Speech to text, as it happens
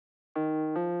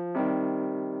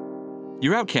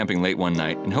You're out camping late one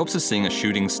night in hopes of seeing a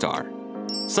shooting star.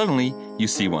 Suddenly, you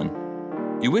see one.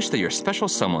 You wish that your special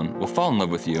someone will fall in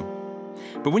love with you.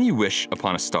 But when you wish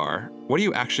upon a star, what are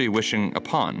you actually wishing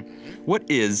upon? What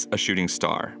is a shooting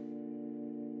star?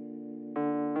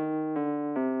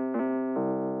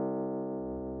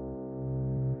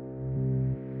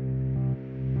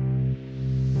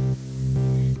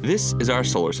 This is our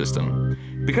solar system.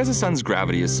 Because the sun's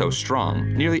gravity is so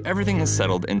strong, nearly everything has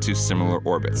settled into similar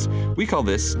orbits. We call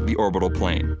this the orbital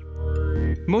plane.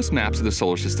 Most maps of the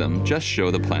solar system just show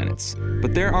the planets,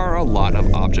 but there are a lot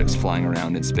of objects flying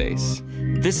around in space.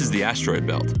 This is the Asteroid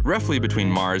Belt, roughly between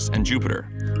Mars and Jupiter.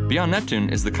 Beyond Neptune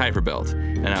is the Kuiper Belt,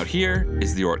 and out here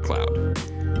is the Oort Cloud.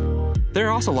 There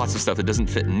are also lots of stuff that doesn't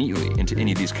fit neatly into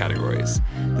any of these categories.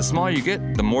 The smaller you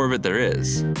get, the more of it there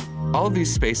is. All of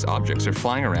these space objects are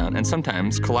flying around and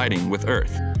sometimes colliding with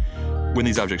Earth. When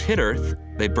these objects hit Earth,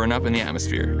 they burn up in the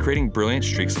atmosphere, creating brilliant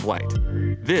streaks of light.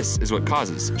 This is what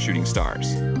causes shooting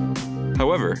stars.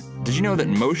 However, did you know that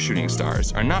most shooting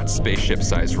stars are not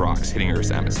spaceship-sized rocks hitting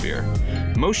Earth's atmosphere?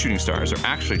 Most shooting stars are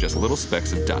actually just little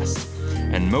specks of dust,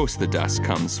 and most of the dust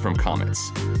comes from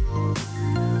comets.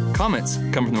 Comets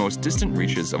come from the most distant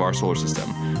reaches of our solar system,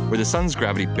 where the sun's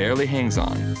gravity barely hangs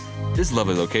on. This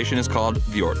lovely location is called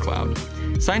the Oort Cloud.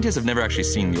 Scientists have never actually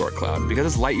seen the Oort Cloud because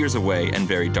it's light years away and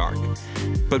very dark.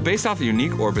 But based off the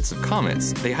unique orbits of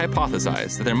comets, they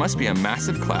hypothesize that there must be a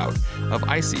massive cloud of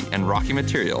icy and rocky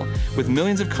material with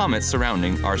millions of comets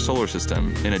surrounding our solar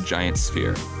system in a giant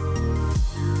sphere.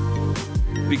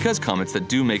 Because comets that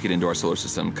do make it into our solar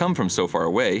system come from so far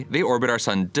away, they orbit our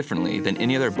sun differently than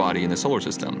any other body in the solar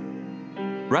system.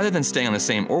 Rather than staying on the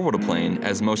same orbital plane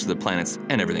as most of the planets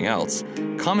and everything else,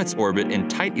 comets orbit in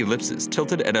tight ellipses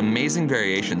tilted at amazing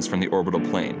variations from the orbital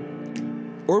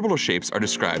plane. Orbital shapes are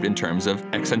described in terms of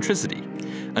eccentricity.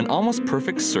 An almost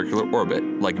perfect circular orbit,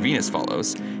 like Venus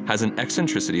follows, has an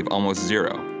eccentricity of almost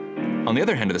 0. On the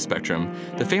other end of the spectrum,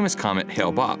 the famous comet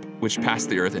Hale-Bopp, which passed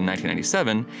the Earth in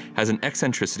 1997, has an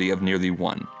eccentricity of nearly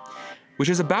 1, which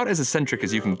is about as eccentric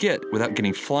as you can get without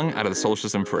getting flung out of the solar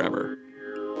system forever.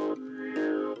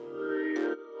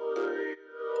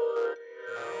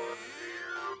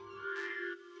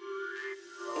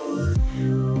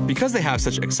 Because they have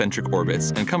such eccentric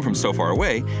orbits and come from so far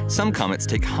away, some comets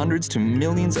take hundreds to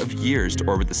millions of years to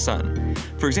orbit the sun.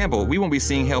 For example, we won't be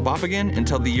seeing Hale-Bopp again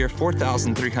until the year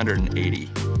 4380.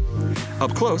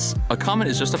 Up close, a comet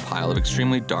is just a pile of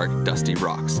extremely dark, dusty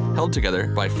rocks, held together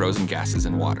by frozen gases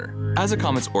and water. As a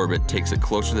comet's orbit takes it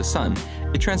closer to the sun,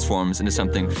 it transforms into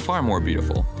something far more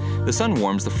beautiful. The sun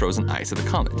warms the frozen ice of the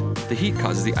comet. The heat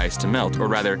causes the ice to melt, or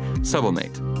rather,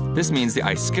 sublimate. This means the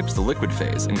ice skips the liquid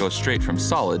phase and goes straight from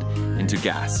solid into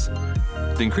gas.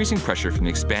 The increasing pressure from the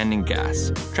expanding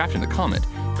gas, trapped in the comet,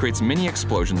 creates mini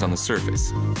explosions on the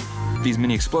surface. These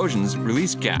mini explosions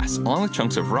release gas along with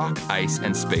chunks of rock, ice,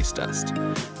 and space dust.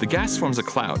 The gas forms a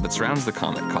cloud that surrounds the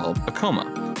comet called a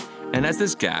coma. And as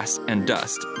this gas and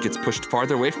dust gets pushed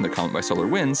farther away from the comet by solar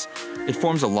winds, it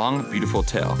forms a long, beautiful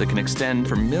tail that can extend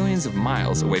for millions of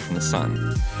miles away from the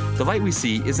sun. The light we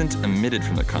see isn't emitted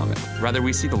from the comet. Rather,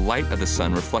 we see the light of the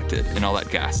sun reflected in all that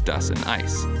gas, dust, and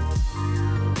ice.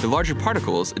 The larger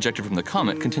particles ejected from the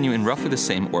comet continue in roughly the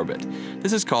same orbit.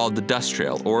 This is called the dust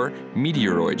trail, or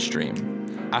meteoroid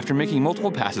stream. After making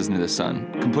multiple passes into the sun,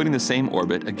 completing the same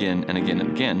orbit again and again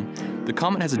and again, the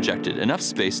comet has ejected enough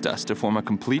space dust to form a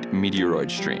complete meteoroid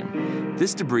stream.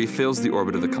 This debris fills the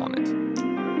orbit of the comet.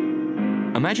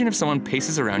 Imagine if someone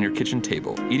paces around your kitchen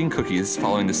table, eating cookies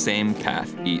following the same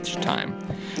path each time.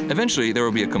 Eventually, there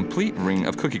will be a complete ring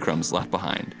of cookie crumbs left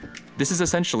behind. This is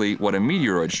essentially what a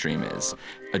meteoroid stream is,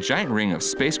 a giant ring of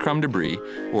space crumb debris,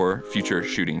 or future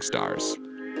shooting stars.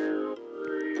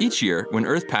 Each year, when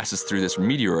Earth passes through this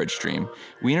meteoroid stream,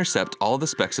 we intercept all the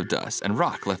specks of dust and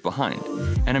rock left behind,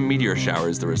 and a meteor shower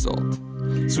is the result.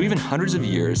 So even hundreds of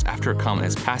years after a comet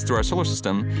has passed through our solar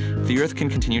system, the Earth can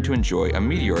continue to enjoy a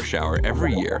meteor shower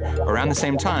every year, around the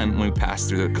same time when we pass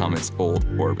through the comet's old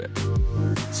orbit.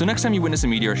 So next time you witness a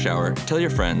meteor shower, tell your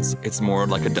friends it's more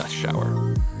like a dust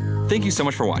shower. Thank you so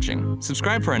much for watching.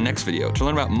 Subscribe for our next video to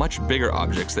learn about much bigger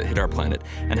objects that hit our planet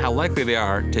and how likely they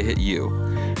are to hit you.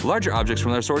 Larger objects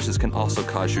from other sources can also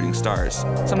cause shooting stars.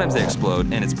 Sometimes they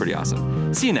explode, and it's pretty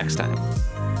awesome. See you next time.